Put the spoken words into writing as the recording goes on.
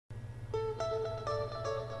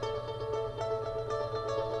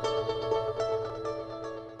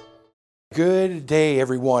Good day,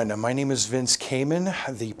 everyone. My name is Vince Kamin,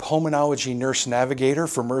 the Pulmonology Nurse Navigator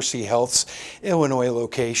for Mercyhealth's Illinois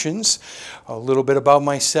locations. A little bit about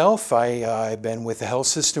myself. I've been with the health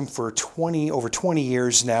system for over 20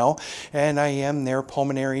 years now, and I am their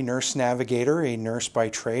Pulmonary Nurse Navigator, a nurse by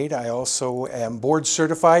trade. I also am board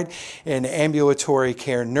certified in ambulatory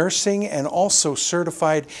care nursing and also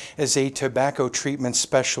certified as a tobacco treatment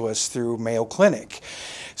specialist through Mayo Clinic.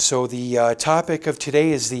 So the topic of today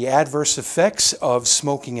is the adverse effects of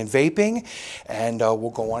smoking and vaping, and we'll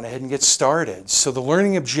go on ahead and get started. So the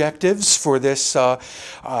learning objectives for this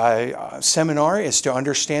seminar is to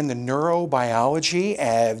understand the neurobiology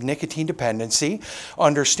of nicotine dependency,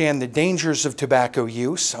 understand the dangers of tobacco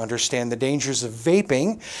use, understand the dangers of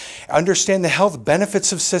vaping, understand the health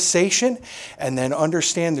benefits of cessation, and then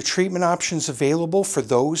understand the treatment options available for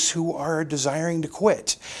those who are desiring to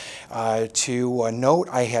quit. To note,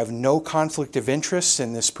 I have no conflict of interest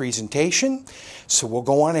in this presentation, so we'll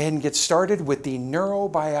go on ahead and get started with the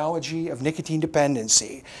neurobiology of nicotine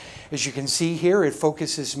dependency. As you can see here, it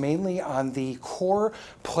focuses mainly on the core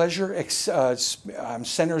pleasure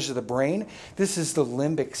centers of the brain. This is the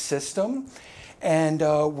limbic system. And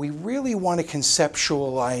we really want to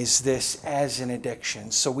conceptualize this as an addiction.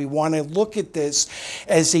 So we want to look at this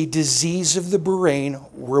as a disease of the brain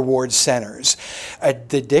reward centers.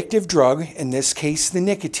 The addictive drug, in this case the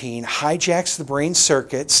nicotine, hijacks the brain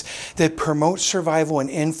circuits that promote survival and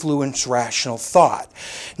influence rational thought.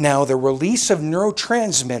 Now, the release of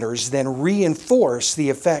neurotransmitters then reinforce the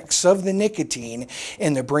effects of the nicotine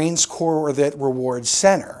in the brain's core or that reward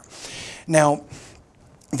center. Now,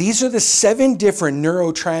 these are the 7 different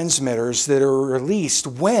neurotransmitters that are released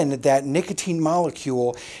when that nicotine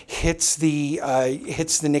molecule hits the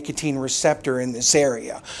nicotine receptor in this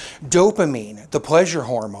area. Dopamine, the pleasure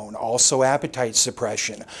hormone, also appetite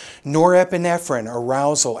suppression. Norepinephrine,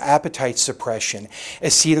 arousal, appetite suppression.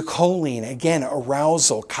 Acetylcholine, again,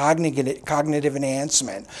 arousal, cognitive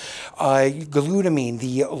enhancement. Glutamine,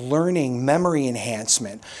 the learning, memory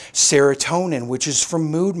enhancement. Serotonin, which is from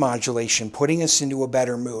mood modulation, putting us into a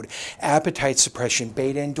better mood. Appetite suppression,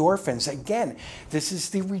 beta endorphins. Again, this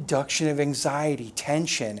is the reduction of anxiety,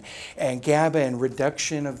 tension, and GABA and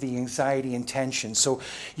reduction of the anxiety and tension. So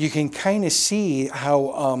you can kind of see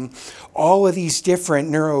how all of these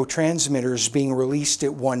different neurotransmitters being released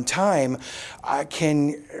at one time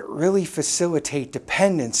can really facilitate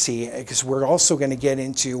dependency, because we're also going to get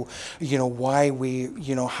into, why we,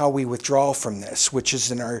 how we withdraw from this, which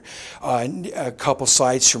is in our a couple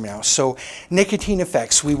slides from now. So nicotine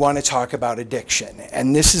effects. We want to talk about addiction,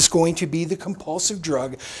 and this is going to be the compulsive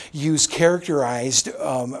drug use characterized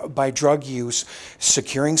by drug use,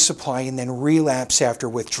 securing supply, and then relapse after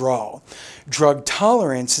withdrawal. Drug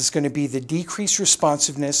tolerance is going to be the decreased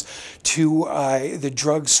responsiveness to the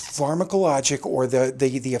drug's pharmacologic or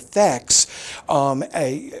the effects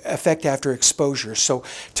effect after exposure. So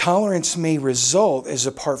tolerance may result as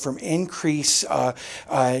apart from increased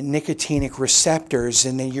nicotinic receptors,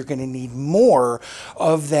 and then you're going to need more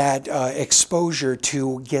of that exposure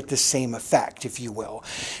to get the same effect, if you will.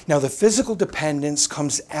 Now, the physical dependence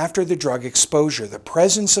comes after the drug exposure, the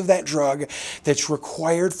presence of that drug that's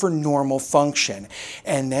required for normal function.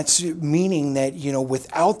 And that's meaning that,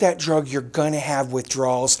 without that drug, you're going to have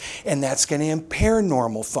withdrawals, and that's going to impair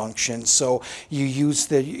normal function. So you use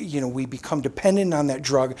we become dependent on that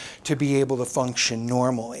drug to be able to function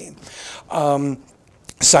normally.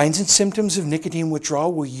 Signs and symptoms of nicotine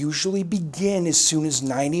withdrawal will usually begin as soon as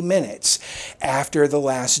 90 minutes after the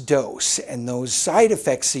last dose. And those side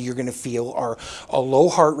effects that you're going to feel are a low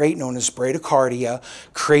heart rate known as bradycardia,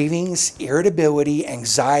 cravings, irritability,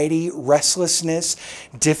 anxiety, restlessness,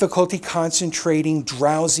 difficulty concentrating,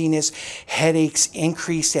 drowsiness, headaches,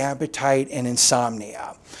 increased appetite, and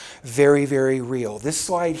insomnia. Very, very real. This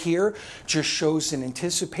slide here just shows an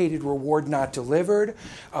anticipated reward not delivered.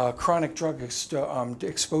 Chronic drug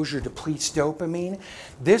exposure depletes dopamine.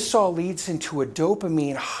 This all leads into a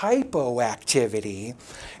dopamine hypoactivity,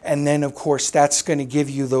 and then of course that's going to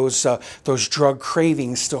give you those drug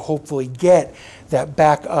cravings to hopefully get that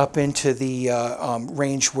back up into the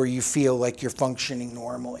range where you feel like you're functioning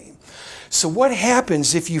normally. So what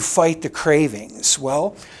happens if you fight the cravings?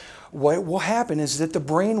 Well, what will happen is that the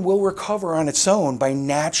brain will recover on its own by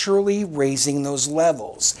naturally raising those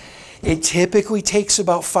levels. It typically takes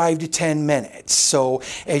about 5 to 10 minutes. So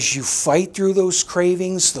as you fight through those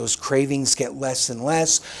cravings get less and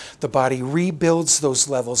less. The body rebuilds those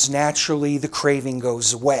levels naturally. The craving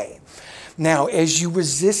goes away. Now, as you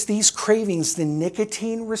resist these cravings, the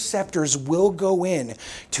nicotine receptors will go in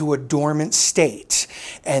to a dormant state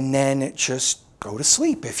and then just go to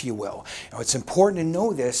sleep, if you will. Now, it's important to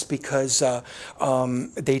know this because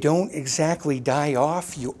they don't exactly die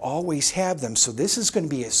off. You always have them. So this is going to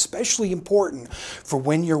be especially important for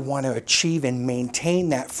when you want to achieve and maintain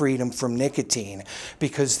that freedom from nicotine,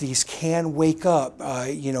 because these can wake up,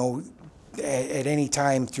 you know, at any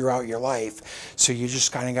time throughout your life. So you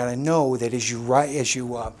just kind of got to know that as you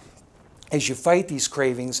fight these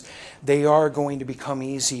cravings, they are going to become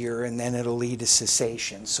easier, and then it'll lead to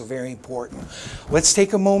cessation. So very important. Let's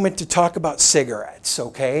take a moment to talk about cigarettes,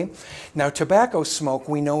 okay? Now, tobacco smoke,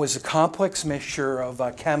 we know, is a complex mixture of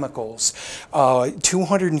chemicals,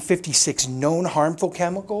 256 known harmful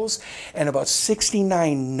chemicals, and about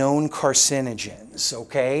 69 known carcinogens,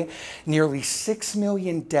 okay? Nearly 6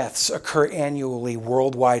 million deaths occur annually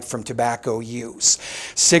worldwide from tobacco use.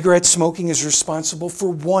 Cigarette smoking is responsible for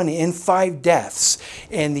 1 in 5 deaths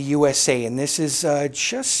in the USA, and this is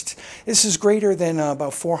greater than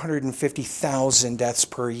about 450,000 deaths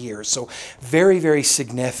per year. So very, very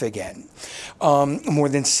significant. More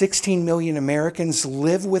than 16 million Americans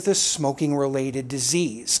live with a smoking-related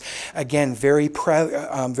disease. Again, very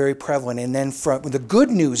prevalent. And then the good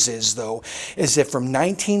news is, though, is that from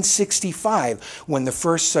 1965, when the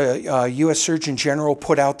first U.S. Surgeon General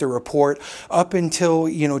put out the report, up until,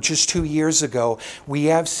 you know, just 2 years ago, we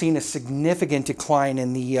have seen a significant decline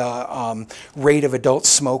in the rate of adult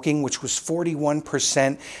smoking, which was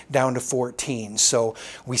 41% down to 14%. So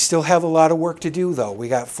we still have a lot of work to do, though. We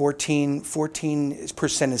got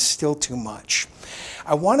 14% is still too much.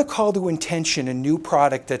 I want to call to attention a new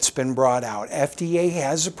product that's been brought out. FDA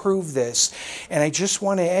has approved this, and I just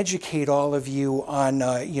want to educate all of you on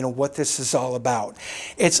you know, what this is all about.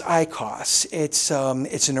 It's IQOS. It's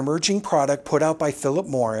an emerging product put out by Philip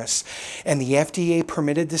Morris, and the FDA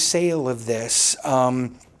permitted the sale of this.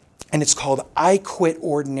 And it's called I Quit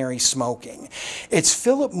Ordinary Smoking. It's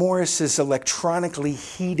Philip Morris's electronically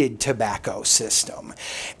heated tobacco system.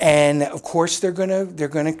 And of course they're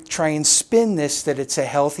gonna try and spin this that it's a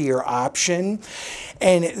healthier option.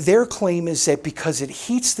 And their claim is that because it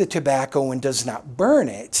heats the tobacco and does not burn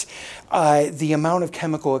it, the amount of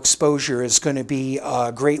chemical exposure is going to be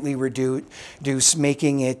greatly reduced,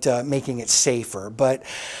 making it safer. But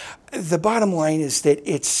the bottom line is that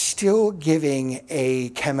it's still giving a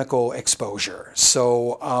chemical exposure.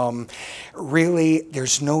 So really,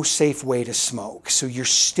 there's no safe way to smoke. So you're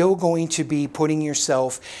still going to be putting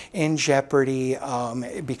yourself in jeopardy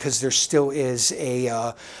because there still is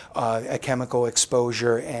a chemical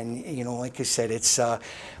exposure. And, you know, like I said, it's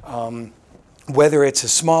whether it's a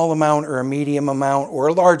small amount or a medium amount or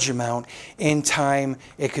a large amount, in time,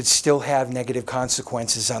 it could still have negative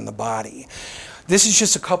consequences on the body. This is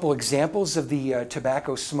just a couple examples of the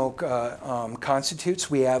tobacco smoke constitutes.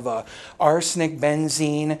 We have arsenic,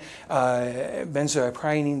 benzene,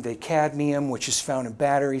 benzoyl-iprene, the cadmium, which is found in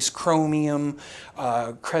batteries, chromium,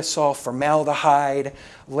 cresol, formaldehyde,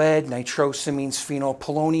 lead, nitrosamines, phenol,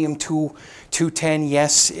 polonium-210.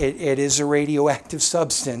 Yes, it is a radioactive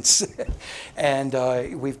substance. And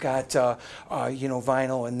we've got you know,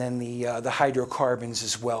 vinyl, and then the hydrocarbons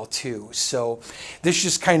as well too. So this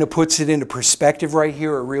just kind of puts it into perspective right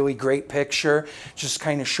here. A really great picture. Just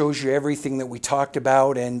kind of shows you everything that we talked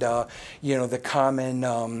about, and you know, the common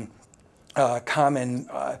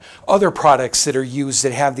other products that are used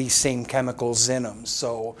that have these same chemicals in them.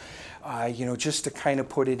 So you know, just to kind of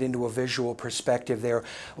put it into a visual perspective, there are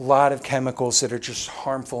a lot of chemicals that are just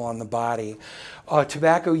harmful on the body.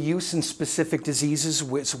 Tobacco use in specific diseases,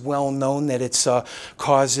 it's well known that it's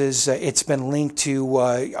causes, it's been linked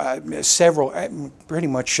to several, pretty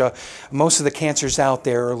much most of the cancers out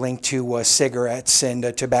there are linked to cigarettes and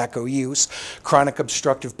tobacco use. Chronic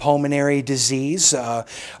obstructive pulmonary disease,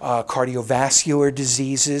 cardiovascular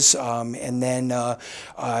diseases, and then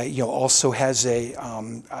you know, also has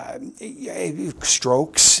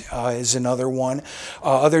strokes is another one.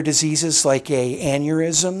 Other diseases like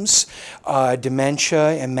aneurysms, dementia,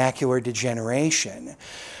 and macular degeneration.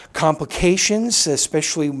 Complications,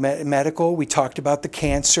 especially medical, we talked about the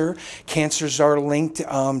cancer. Cancers are linked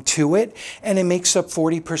to it, and it makes up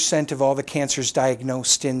 40% of all the cancers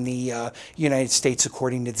diagnosed in the United States,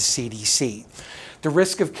 according to the CDC. The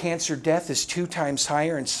risk of cancer death is 2 times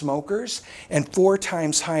higher in smokers and 4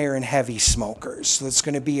 times higher in heavy smokers. So it's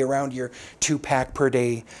going to be around your 2-pack per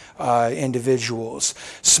day individuals.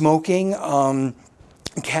 Smoking,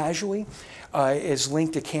 casually, is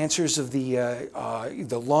linked to cancers of the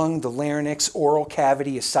lung, the larynx, oral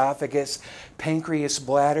cavity, esophagus, pancreas,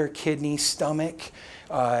 bladder, kidney, stomach,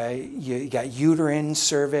 You got uterine,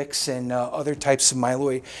 cervix, and other types of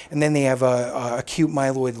myeloid, and then they have acute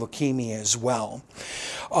myeloid leukemia as well.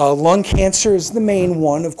 Lung cancer is the main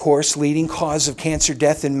one, of course, leading cause of cancer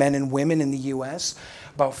death in men and women in the U.S.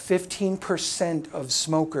 About 15% of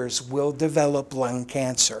smokers will develop lung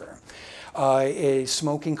cancer.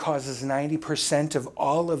 Smoking causes 90% of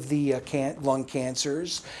all of the lung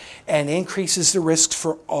cancers and increases the risk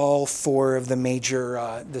for all 4 of the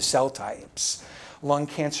major the cell types. Lung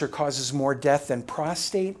cancer causes more death than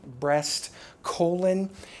prostate, breast, colon,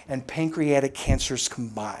 and pancreatic cancers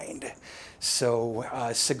combined.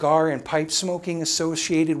 So cigar and pipe smoking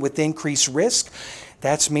associated with increased risk.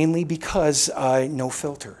 That's mainly because no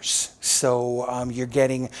filters. So you're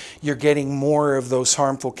getting more of those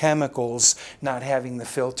harmful chemicals not having the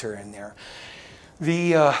filter in there.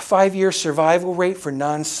 The 5-year survival rate for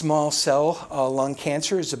non-small cell lung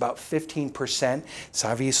cancer is about 15%. It's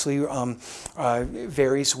obviously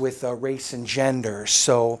varies with race and gender.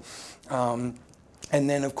 So. And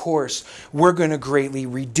then, of course, we're going to greatly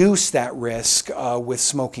reduce that risk with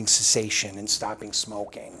smoking cessation and stopping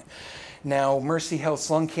smoking. Now,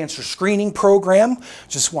 Mercyhealth's lung cancer screening program,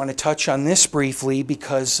 just want to touch on this briefly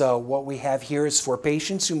because what we have here is for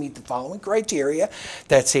patients who meet the following criteria.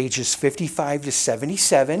 That's ages 55 to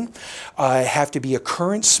 77, have to be a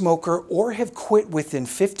current smoker or have quit within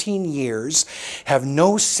 15 years, have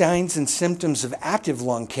no signs and symptoms of active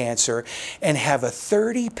lung cancer, and have a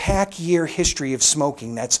 30-pack year history of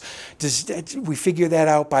smoking. We figure that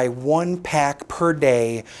out by 1 pack per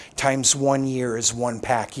day times 1 year is 1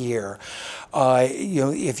 pack year.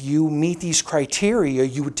 If you meet these criteria,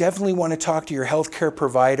 you would definitely want to talk to your healthcare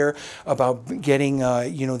provider about getting,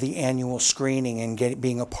 the annual screening and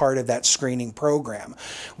being a part of that screening program.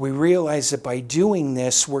 We realize that by doing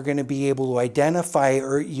this, we're going to be able to identify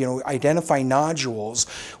nodules,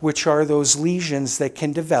 which are those lesions that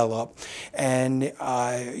can develop. And,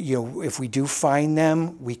 if we do find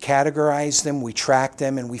them, we categorize them, we track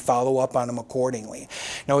them, and we follow up on them accordingly.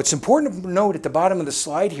 Now, it's important to note at the bottom of the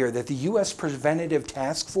slide here that the U.S. Preventative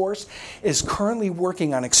Task Force is currently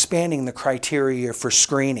working on expanding the criteria for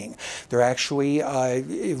screening. They're actually,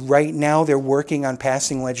 right now, they're working on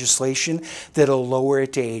passing legislation that'll lower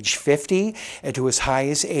it to age 50 and to as high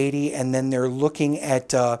as 80, and then they're looking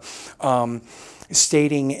at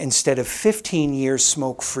stating instead of 15 years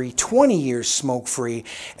smoke-free, 20 years smoke-free,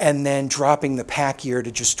 and then dropping the pack year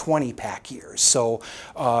to just 20 pack years. So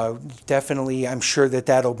definitely, I'm sure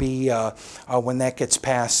that'll be, when that gets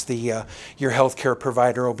passed, your healthcare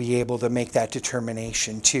provider will be able to make that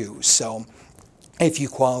determination too. So if you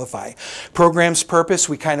qualify. Program's purpose,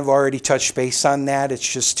 we kind of already touched base on that.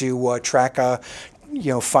 It's just to track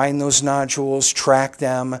find those nodules, track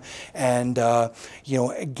them, and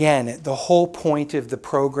again, the whole point of the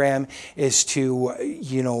program is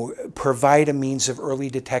to provide a means of early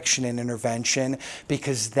detection and intervention,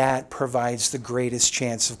 because that provides the greatest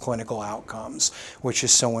chance of clinical outcomes, which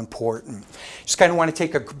is so important. Just kind of want to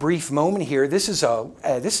take a brief moment here. This is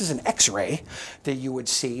an X-ray that you would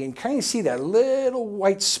see, and kind of see that little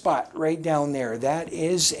white spot right down there. That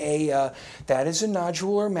is a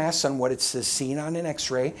nodular mass on what it's seen on an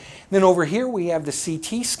X-ray. Then over here we have the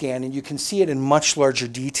CT scan, and you can see it in much larger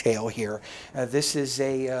detail here. This is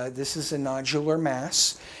a nodular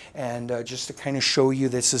mass, and just to kind of show you,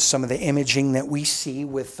 this is some of the imaging that we see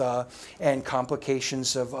with and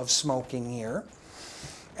complications of smoking here.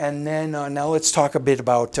 And then now let's talk a bit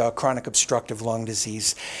about chronic obstructive lung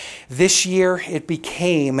disease. This year, it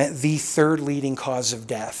became the 3rd leading cause of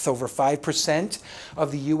death. Over 5%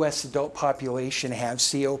 of the U.S. adult population have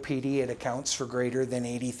COPD. It accounts for greater than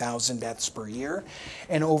 80,000 deaths per year.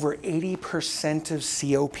 And over 80% of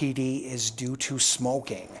COPD is due to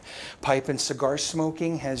smoking. Pipe and cigar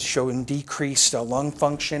smoking has shown decreased lung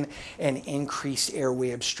function and increased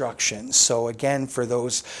airway obstruction. So again, for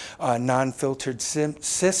those non-filtered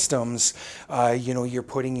systems, you're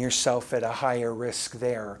putting yourself at a higher risk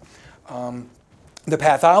there. The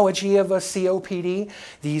pathology of a COPD,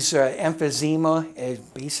 these emphysema,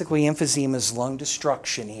 basically emphysema is lung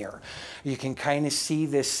destruction here. You can kind of see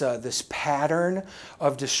this pattern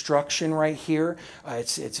of destruction right here.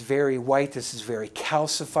 It's very white. This is very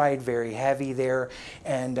calcified, very heavy there,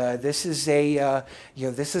 and this is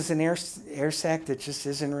this is an air sac that just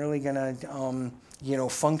isn't really going to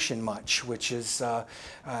function much, which is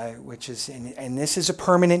and this is a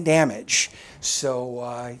permanent damage.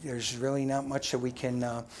 So there's really not much that we can.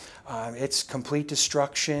 It's complete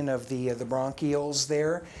destruction of the bronchioles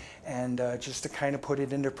there, and just to kind of put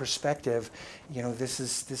it into perspective, this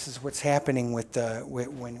is what's happening with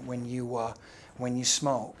when you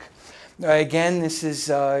smoke. Again, this is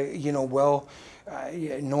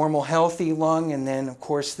normal healthy lung, and then of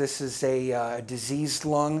course this is a diseased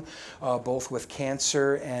lung, both with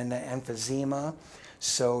cancer and emphysema.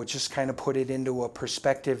 So just kind of put it into a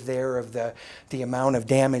perspective there of the amount of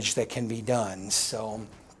damage that can be done. So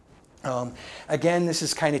again, this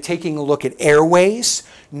is kind of taking a look at airways.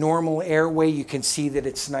 Normal airway, you can see that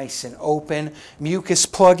it's nice and open. Mucus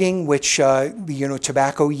plugging, which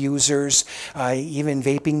tobacco users, even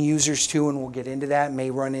vaping users too, and we'll get into that, may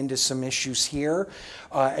run into some issues here.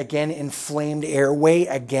 Again, inflamed airway.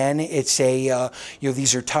 Again, it's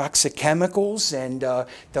these are toxic chemicals, and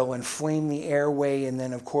they'll inflame the airway, and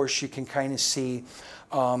then of course you can kind of see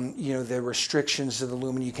the restrictions of the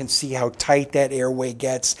lumen. You can see how tight that airway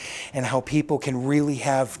gets, and how people can really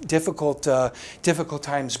have difficult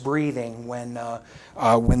times breathing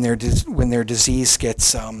when their disease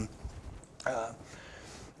gets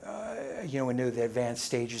into the advanced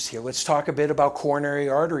stages here. Let's talk a bit about coronary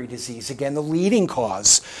artery disease. Again, the leading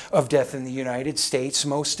cause of death in the United States.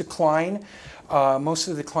 Most of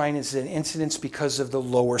the decline is an incidence because of the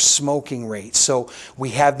lower smoking rate. So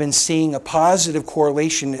we have been seeing a positive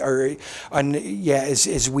correlation,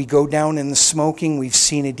 as we go down in the smoking, we've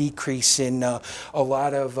seen a decrease in a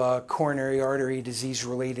lot of coronary artery disease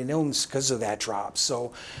related illness because of that drop.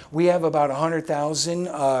 So we have about 100,000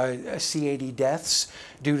 CAD deaths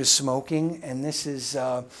due to smoking, and this is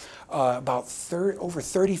over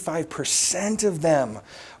 35% of them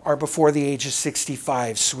are before the age of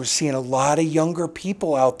 65. So we're seeing a lot of younger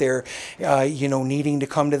people out there, needing to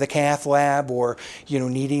come to the cath lab, or,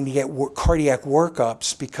 needing to get cardiac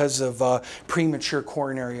workups because of premature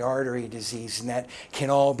coronary artery disease, and that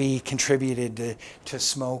can all be contributed to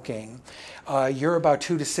smoking. You're about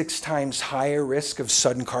 2 to 6 times higher risk of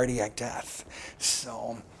sudden cardiac death.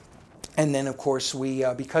 So. And then, of course, we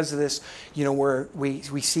because of this,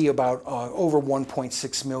 we see about over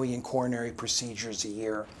 1.6 million coronary procedures a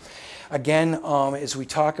year. Again, as we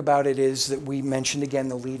talk about it, is that we mentioned again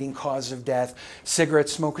the leading cause of death. Cigarette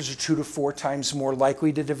smokers are 2 to 4 times more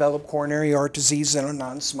likely to develop coronary heart disease than a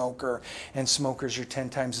non-smoker, and smokers are 10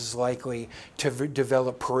 times as likely to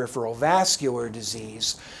develop peripheral vascular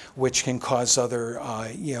disease, which can cause other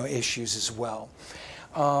issues as well.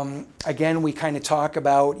 Again, we kind of talk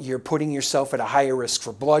about you're putting yourself at a higher risk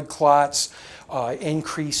for blood clots,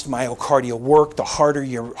 increased myocardial work. The harder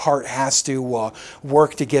your heart has to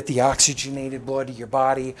work to get the oxygenated blood to your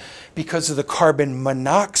body, because of the carbon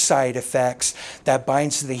monoxide effects that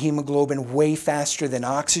binds to the hemoglobin way faster than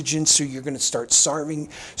oxygen. So you're going to start starving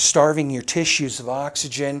your tissues of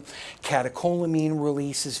oxygen. Catecholamine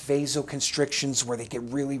releases vasoconstrictions where they get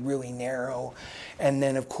really, really narrow. And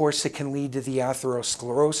then, of course, it can lead to the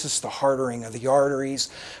atherosclerosis, the hardening of the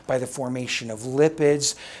arteries by the formation of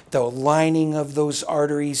lipids. The lining of those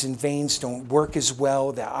arteries and veins don't work as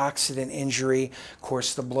well. The oxidant injury, of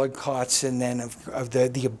course, the blood clots, and then of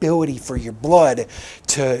the ability for your blood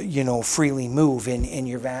to, freely move in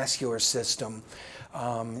your vascular system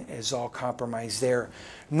is all compromised there.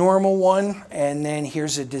 Normal one, and then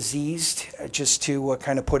here's a diseased, just to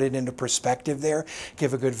kind of put it into perspective there,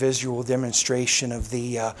 give a good visual demonstration of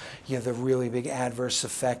the really big adverse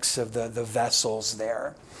effects of the vessels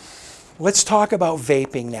there. Let's talk about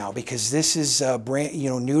vaping now, because this is brand,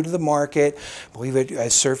 new to the market. I believe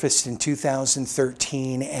it surfaced in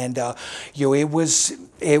 2013, and it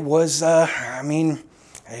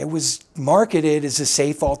was marketed as a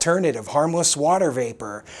safe alternative, harmless water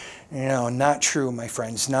vapor. Not true, my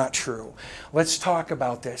friends, not true. Let's talk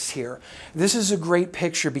about this here. This is a great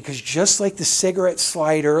picture, because just like the cigarette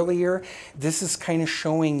slide earlier, this is kind of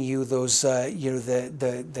showing you those,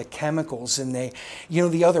 the chemicals and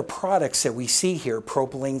the other products that we see here: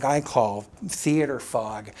 propylene glycol, theater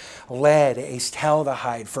fog, lead,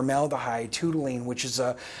 acetaldehyde, formaldehyde, toluene, which is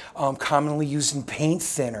commonly used in paint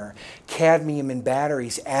thinner, cadmium in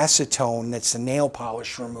batteries, acetone, that's a nail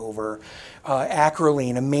polish remover,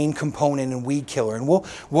 acrolein, a main component in weed killer, and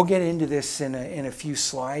we'll get into this in a few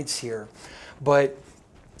slides here. But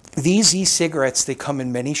these e-cigarettes, they come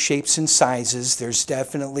in many shapes and sizes. There's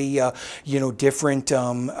definitely different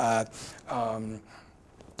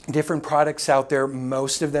products out there.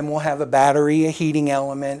 Most of them will have a battery, a heating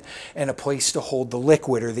element, and a place to hold the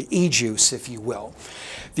liquid, or the e-juice, if you will.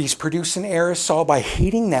 These produce an aerosol by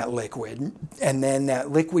heating that liquid, and then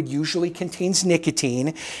that liquid usually contains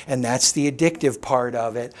nicotine, and that's the addictive part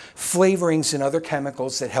of it, flavorings and other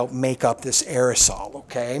chemicals that help make up this aerosol,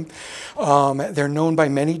 okay? They're known by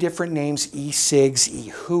many different names: e-cigs,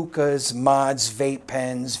 e-hookahs, mods, vape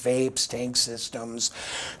pens, vapes, tank systems.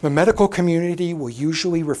 The medical community will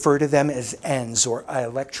usually refer refer to them as ENDS, or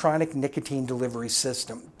electronic nicotine delivery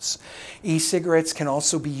systems. E-cigarettes can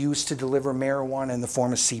also be used to deliver marijuana in the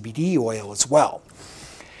form of CBD oil as well.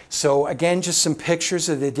 So again, just some pictures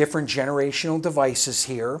of the different generational devices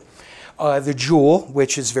here. The Juul,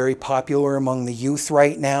 which is very popular among the youth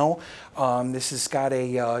right now. This has got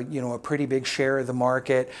a a pretty big share of the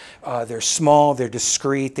market. They're small, they're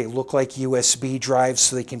discreet, they look like USB drives,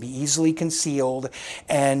 so they can be easily concealed,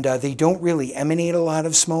 and they don't really emanate a lot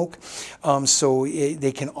of smoke, so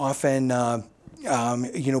they can often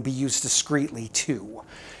be used discreetly too.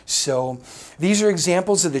 So these are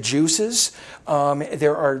examples of the juices.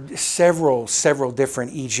 There are several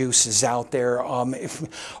different e-juices out there.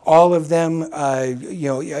 All of them,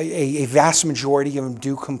 a vast majority of them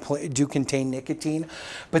do contain nicotine.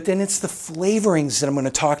 But then it's the flavorings that I'm going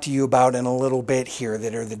to talk to you about in a little bit here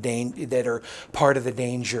that are part of the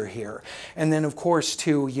danger here. And then of course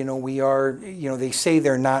too, they say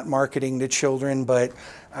they're not marketing to children, but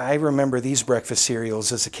I remember these breakfast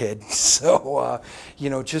cereals as a kid. So,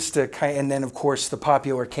 just to kind of, and then of course the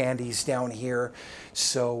popular candies down here.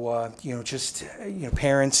 So,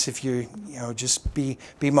 parents, if just be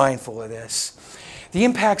mindful of this. The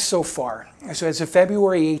impact so far. So as of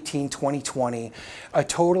February 18, 2020, a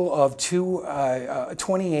total of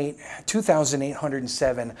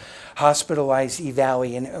 2,807 hospitalized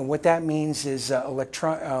EVALI. And what that means is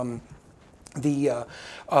electronic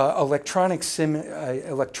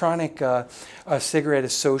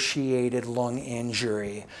cigarette-associated lung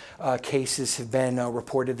injury cases have been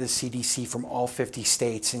reported to the CDC from all 50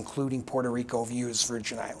 states, including Puerto Rico, U.S.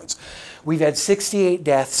 Virgin Islands. We've had 68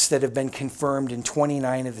 deaths that have been confirmed in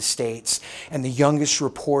 29 of the states, and the youngest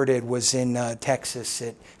reported was in Texas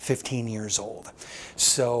at 15 years old.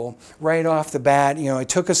 So right off the bat, it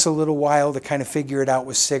took us a little while to kind of figure it out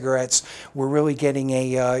with cigarettes. We're really getting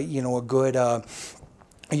a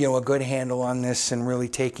good handle on this, and really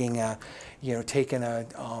taking a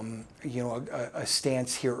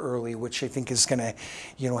stance here early, which I think is going to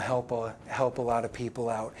help a lot of people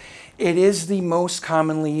out. It is the most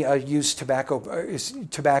commonly used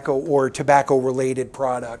tobacco-related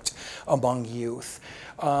product among youth.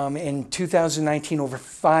 In 2019, over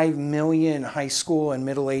 5 million high school and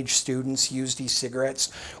middle-aged students used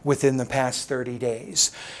e-cigarettes within the past 30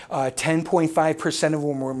 days. 10.5% of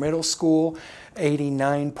them were middle school,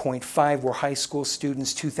 89.5 were high school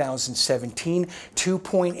students. 2017,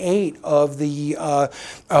 2.8 of the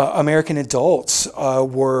American adults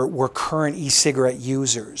were current e-cigarette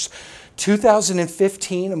users.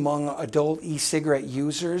 2015, among adult e-cigarette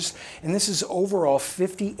users, and this is overall,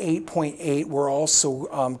 58.8 were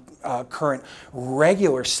also current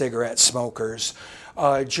regular cigarette smokers.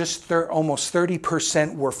 Almost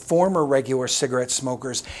 30% were former regular cigarette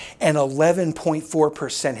smokers, and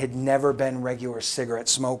 11.4% had never been regular cigarette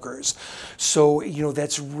smokers. So,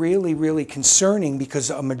 that's really, really concerning, because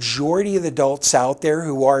a majority of the adults out there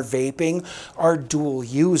who are vaping are dual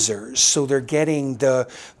users. So they're getting the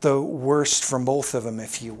worst from both of them,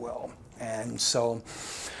 if you will. And so,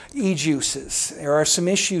 e-juices. There are some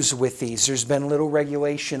issues with these. There's been little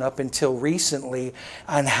regulation up until recently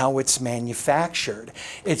on how it's manufactured.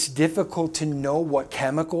 It's difficult to know what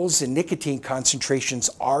chemicals and nicotine concentrations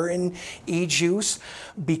are in e-juice,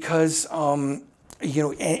 because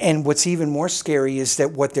and what's even more scary is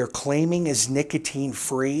that what they're claiming is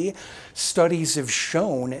nicotine-free. Studies have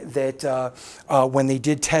shown that when they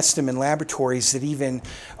did test them in laboratories, that even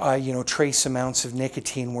trace amounts of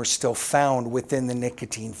nicotine were still found within the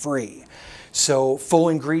nicotine-free. So full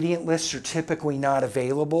ingredient lists are typically not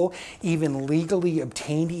available. Even legally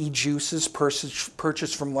obtained e-juices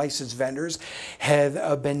purchased from licensed vendors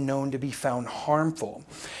have been known to be found harmful.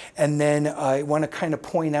 And then I want to kind of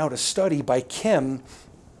point out a study by Kim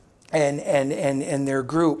and their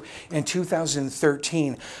group in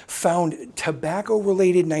 2013 found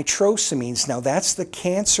tobacco-related nitrosamines. Now that's the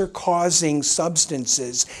cancer-causing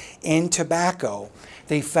substances in tobacco.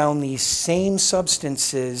 They found these same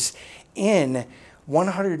substances in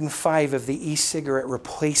 105 of the e-cigarette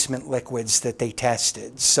replacement liquids that they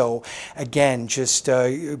tested. So again, just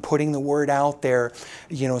putting the word out there,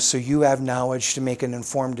 so you have knowledge to make an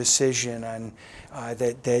informed decision on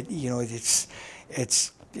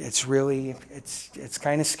it's really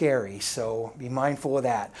kind of scary, so be mindful of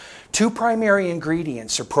that. Two primary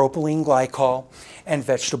ingredients are propylene glycol and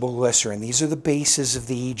vegetable glycerin. These are the bases of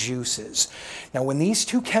the e-juices. Now, when these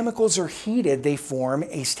two chemicals are heated, they form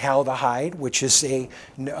acetaldehyde, which is a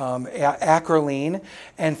acrolein,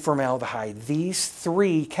 and formaldehyde. These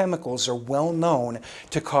three chemicals are well known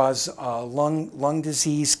to cause lung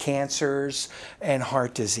disease, cancers, and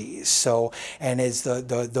heart disease. So, and as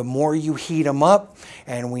the more you heat them up,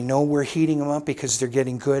 and And we know we're heating them up because they're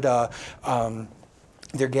getting good,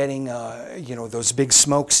 they're getting, you know, those big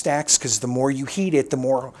smokestacks, because the more you heat it, the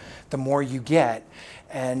more you get.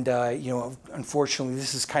 And, you know, unfortunately,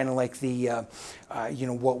 this is kind of like the, you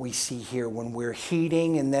know, what we see here. When we're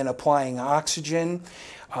heating and then applying oxygen,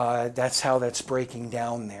 that's how that's breaking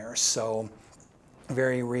down there. So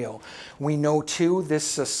very real. We know, too, this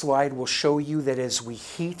slide will show you that as we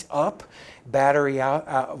heat up, battery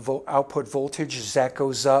output voltage, as that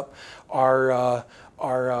goes up, our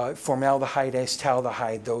formaldehyde,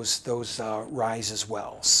 acetaldehyde, those rise as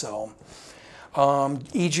well. So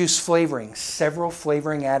e-juice flavoring. Several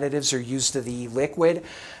flavoring additives are used to the liquid.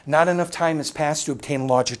 Not enough time has passed to obtain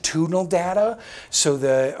longitudinal data, so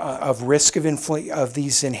of risk of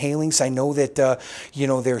these inhalings. I know that you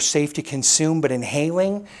know, they're safe to consume, but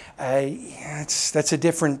inhaling, that's a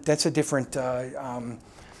different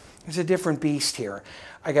beast here.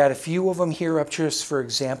 I got a few of them here up, just for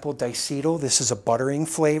example, dicetyl. This is a buttering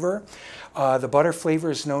flavor. The butter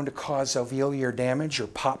flavor is known to cause alveolar damage or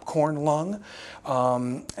popcorn lung.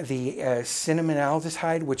 The cinnamon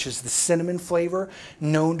aldehyde, which is the cinnamon flavor,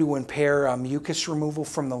 known to impair mucus removal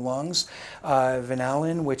from the lungs.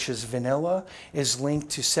 Vanillin, which is vanilla, is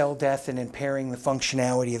linked to cell death and impairing the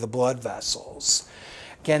functionality of the blood vessels.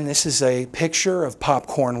 Again, this is a picture of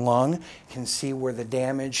popcorn lung. You can see where the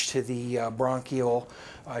damage to the bronchial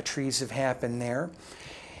trees have happened there.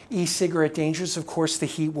 E-cigarette dangers, of course, the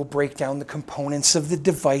heat will break down the components of the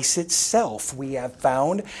device itself. We have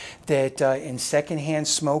found that in secondhand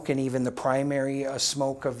smoke and even the primary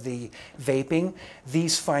smoke of the vaping,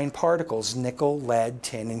 these fine particles, nickel, lead,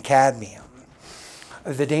 tin, and cadmium.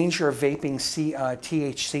 The danger of vaping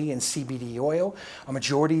THC and CBD oil. A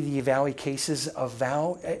majority of the evaluated cases of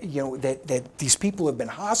you know, that these people have been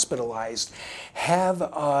hospitalized have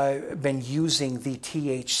been using the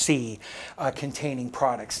THC containing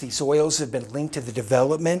products. These oils have been linked to the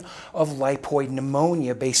development of lipoid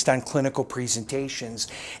pneumonia based on clinical presentations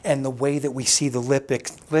and the way that we see the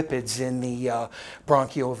lipids in the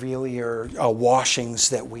bronchoalveolar washings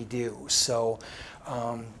that we do. So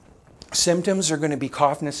symptoms are going to be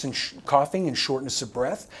coughing and shortness of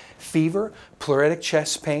breath, fever, pleuritic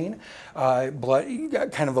chest pain,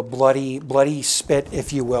 kind of a bloody spit,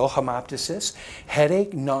 if you will, hemoptysis,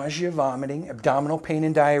 headache, nausea, vomiting, abdominal pain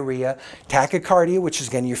and diarrhea, tachycardia, which is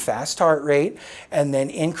again your fast heart rate, and then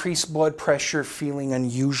increased blood pressure, feeling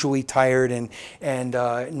unusually tired, and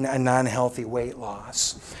a non-healthy weight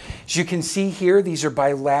loss. As you can see here, these are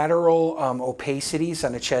bilateral opacities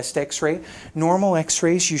on a chest x-ray. Normal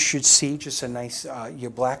x-rays, you should see just a nice,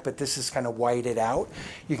 you're black, but this is kind of whited out.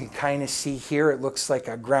 You can kind of see here, it looks like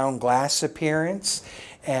a ground glass appearance.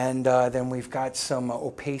 And then we've got some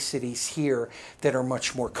opacities here that are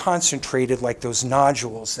much more concentrated, like those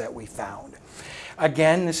nodules that we found.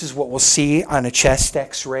 Again, this is what we'll see on a chest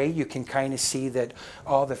x-ray. You can kind of see that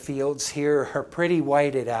all the fields here are pretty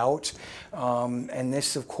whited out. And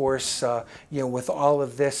this, of course, you know, with all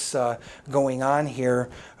of this going on here,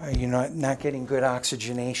 you're not getting good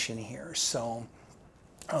oxygenation here. So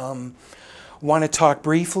want to talk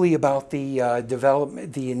briefly about the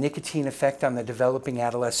the nicotine effect on the developing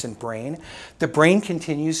adolescent brain. The brain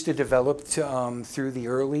continues to develop through the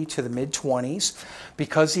early to the mid-20s.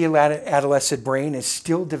 Because the adolescent brain is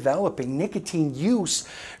still developing, nicotine use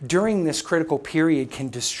during this critical period can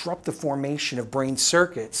disrupt the formation of brain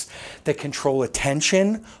circuits that control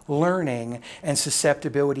attention, learning, and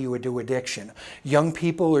susceptibility to addiction. Young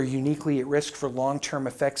people are uniquely at risk for long-term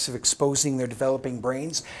effects of exposing their developing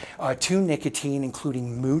brains to nicotine,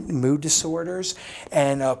 including mood disorders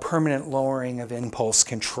and permanent lowering of impulse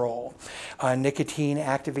control. Nicotine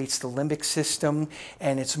activates the limbic system,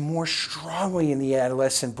 and it's more strongly in the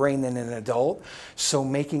adolescent brain than an adult, so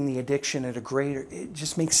making the addiction at a greater, it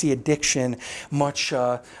just makes the addiction much,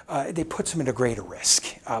 it puts them at a greater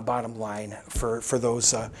risk, bottom line, for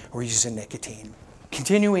those who are using nicotine.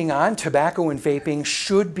 Continuing on, tobacco and vaping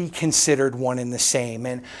should be considered one and the same.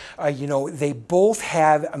 And, you know, they both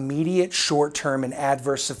have immediate short-term and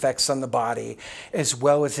adverse effects on the body, as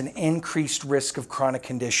well as an increased risk of chronic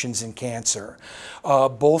conditions and cancer.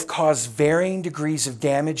 Both cause varying degrees of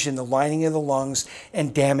damage in the lining of the lungs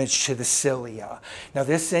and damage to the cilia. Now,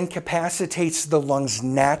 this incapacitates the lungs'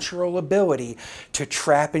 natural ability to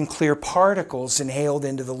trap and clear particles inhaled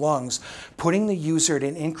into the lungs, putting the user at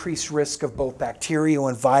an increased risk of both bacterial bacterial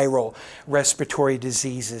and viral respiratory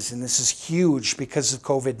diseases, and this is huge because of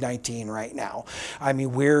COVID-19 right now. I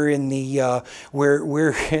mean, we're in the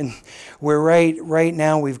right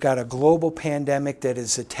now we've got a global pandemic that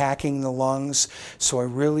is attacking the lungs. So I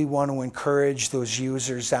really want to encourage those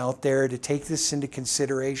users out there to take this into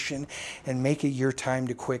consideration and make it your time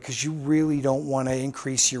to quit, because you really don't want to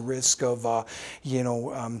increase your risk of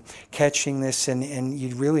catching this, and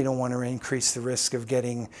you really don't want to increase the risk of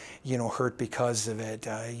getting hurt because of it,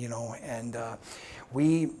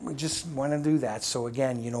 we just want to do that. So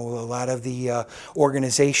again, a lot of the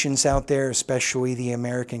organizations out there, especially the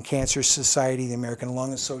American Cancer Society, the American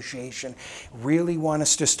Lung Association, really want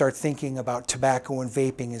us to start thinking about tobacco and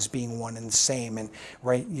vaping as being one and the same, and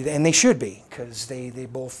they should be, because they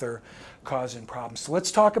both are causing problems. So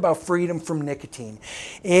let's talk about freedom from nicotine.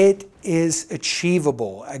 It is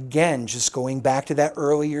achievable. Again, just going back to that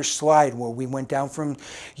earlier slide where we went down from,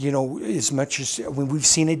 as much as we've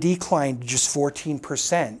seen a decline to just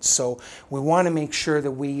 14%. So we want to make sure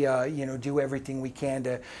that we, do everything we can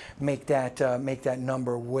to make that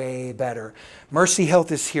number way better.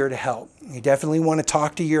 Mercyhealth is here to help. You definitely want to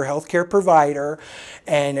talk to your healthcare provider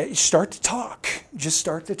and start to talk. Just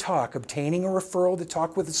start to talk. Obtaining a referral to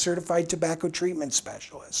talk with a certified tobacco treatment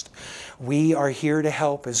specialist. We are here to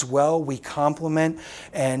help as well. We complement,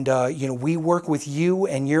 and we work with you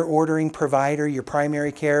and your ordering provider, your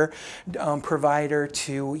primary care provider,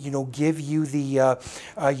 to give you the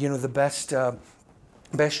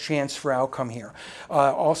best chance for outcome here.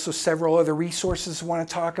 Also, several other resources I want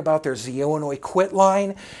to talk about. There's the Illinois Quit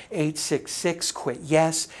Line,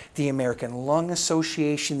 866-QUIT-YES, the American Lung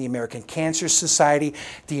Association, the American Cancer Society,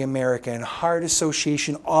 the American Heart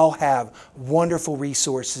Association, all have wonderful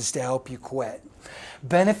resources to help you quit.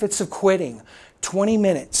 Benefits of quitting: 20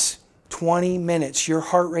 minutes. 20 minutes, your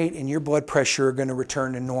heart rate and your blood pressure are going to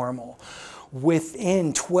return to normal.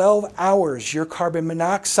 Within 12 hours, your carbon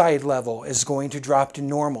monoxide level is going to drop to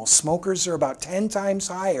normal. Smokers are about 10 times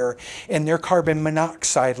higher in their carbon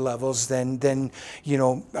monoxide levels than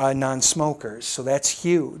non-smokers. So that's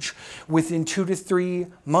huge. Within 2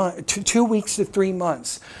 weeks to 3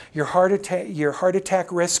 months, your heart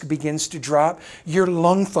attack risk begins to drop. Your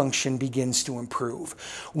lung function begins to improve.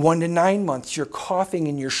 1 to 9 months, your coughing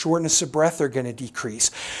and your shortness of breath are going to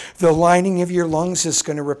decrease. The lining of your lungs is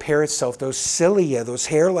going to repair itself. Those cilia, those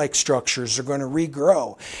hair-like structures, are going to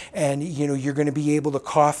regrow, and you're going to be able to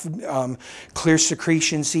cough, clear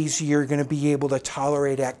secretions easier. You're going to be able to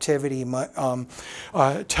tolerate activity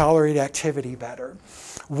better.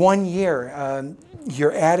 1 year,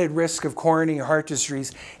 your added risk of coronary heart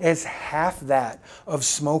disease is half that of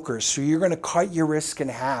smokers. So you're going to cut your risk in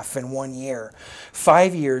half in 1 year.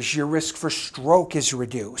 5 years, your risk for stroke is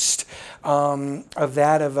reduced of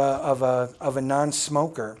that of a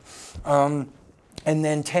non-smoker. And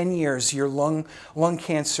then 10 years, your lung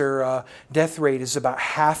cancer death rate is about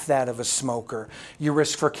half that of a smoker. Your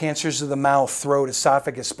risk for cancers of the mouth, throat,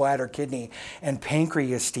 esophagus, bladder, kidney, and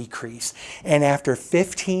pancreas decrease. And after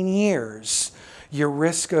 15 years, your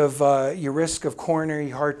risk of coronary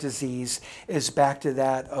heart disease is back to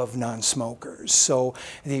that of non-smokers. So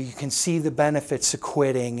you can see the benefits of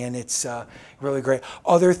quitting, and it's really great.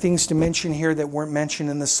 Other things to mention here that weren't mentioned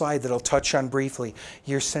in the slide that I'll touch on briefly: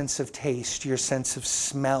 your sense of taste, your sense of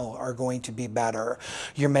smell are going to be better.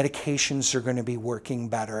 Your medications are going to be working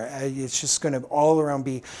better. It's just going to all around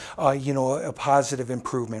be, a positive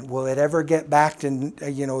improvement. Will it ever get back to,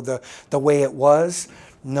 the way it was?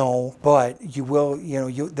 No, but you will,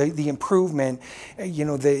 the improvement,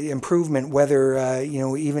 whether,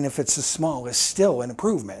 even if it's a small, is still an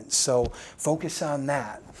improvement. So focus on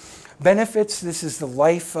that. Benefits: this is the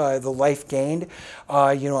life gained.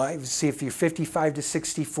 I see if you're 55 to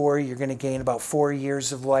 64, you're going to gain about 4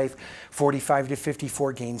 years of life. 45 to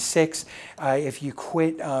 54, gain 6. If you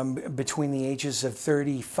quit between the ages of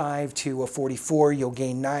 35 to 44, you'll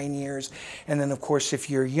gain 9 years. And then, of course, if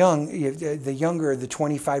you're young, the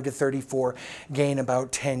 25 to 34, gain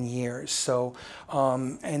about 10 years. So,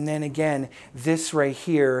 and then again, this right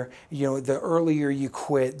here, the earlier you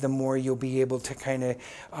quit, the more you'll be able to kind of,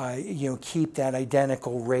 keep that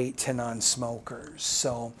identical rate to non-smokers.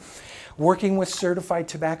 So, working with certified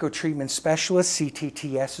tobacco treatment specialists,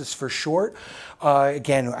 CTTS is for short.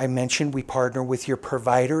 Again, I mentioned we partner with your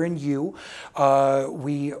provider and you.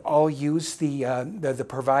 We all use the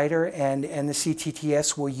provider and the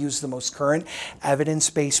CTTS will use the most current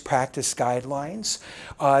evidence-based practice guidelines.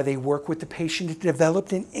 They work with the patient to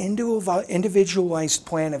develop an individualized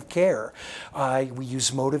plan of care. We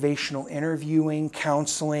use motivational interviewing,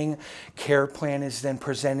 counseling, counseling. Care plan is then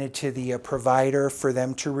presented to the provider for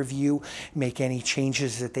them to review, make any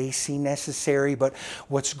changes that they see necessary. But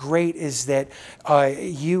what's great is that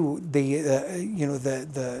the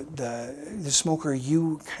smoker,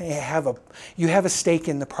 you have a stake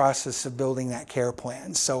in the process of building that care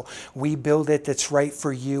plan. So we build it that's right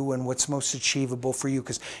for you and what's most achievable for you,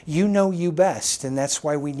 because you know you best, and that's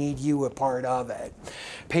why we need you a part of it.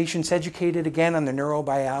 Patients educated again on the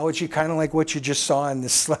neurobiology, kind of like what you just saw in the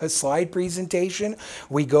slide presentation.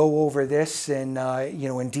 We go over this in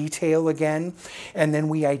in detail again, and then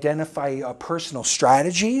we identify personal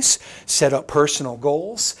strategies, set up personal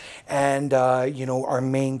goals, and our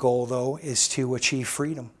main goal though is to achieve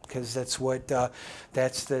freedom, because that's what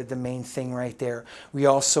that's the main thing right there. We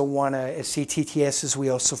also want to, as CTTS, we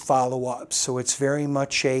also follow up. So it's very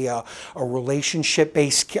much a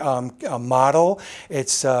relationship-based model.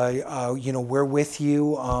 It's we're with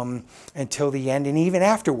you until the end, and even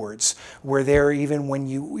afterwards. We're there even when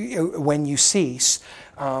you cease.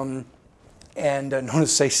 And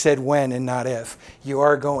notice I said when and not if. You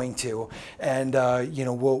are going to, and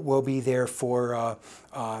we'll be there for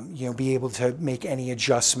be able to make any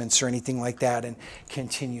adjustments or anything like that, and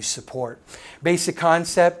continue support. Basic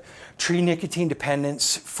concept: treat nicotine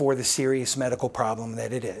dependence for the serious medical problem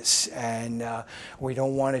that it is, and we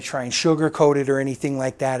don't want to try and sugarcoat it or anything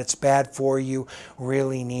like that. It's bad for you.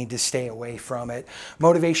 Really need to stay away from it.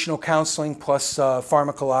 Motivational counseling plus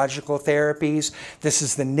pharmacological therapies. This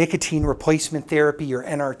is the nicotine replacement therapy, or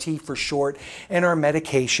NRT for short, and our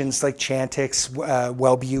medications like Chantix,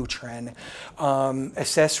 Wellbutrin.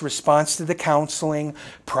 Assess response to the counseling,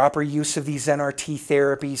 proper use of these NRT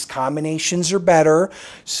therapies. Combinations are better,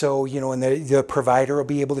 so and the provider will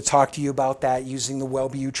be able to talk to you about that, using the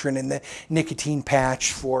Wellbutrin and the nicotine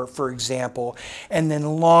patch, for example. And then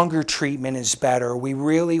longer treatment is better. We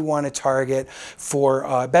really want to target,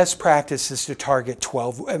 for best practice is to target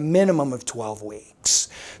a minimum of 12 weeks.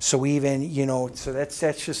 So even, so that's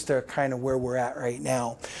just kind of where we're at right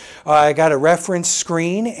now. I got a reference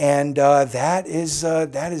screen, and that is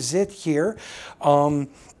it here.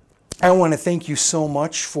 I want to thank you so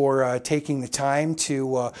much for taking the time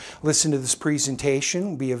to listen to this presentation.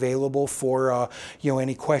 We'll be available for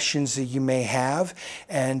any questions that you may have.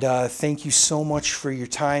 And thank you so much for your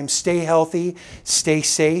time. Stay healthy, stay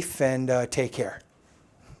safe, and take care.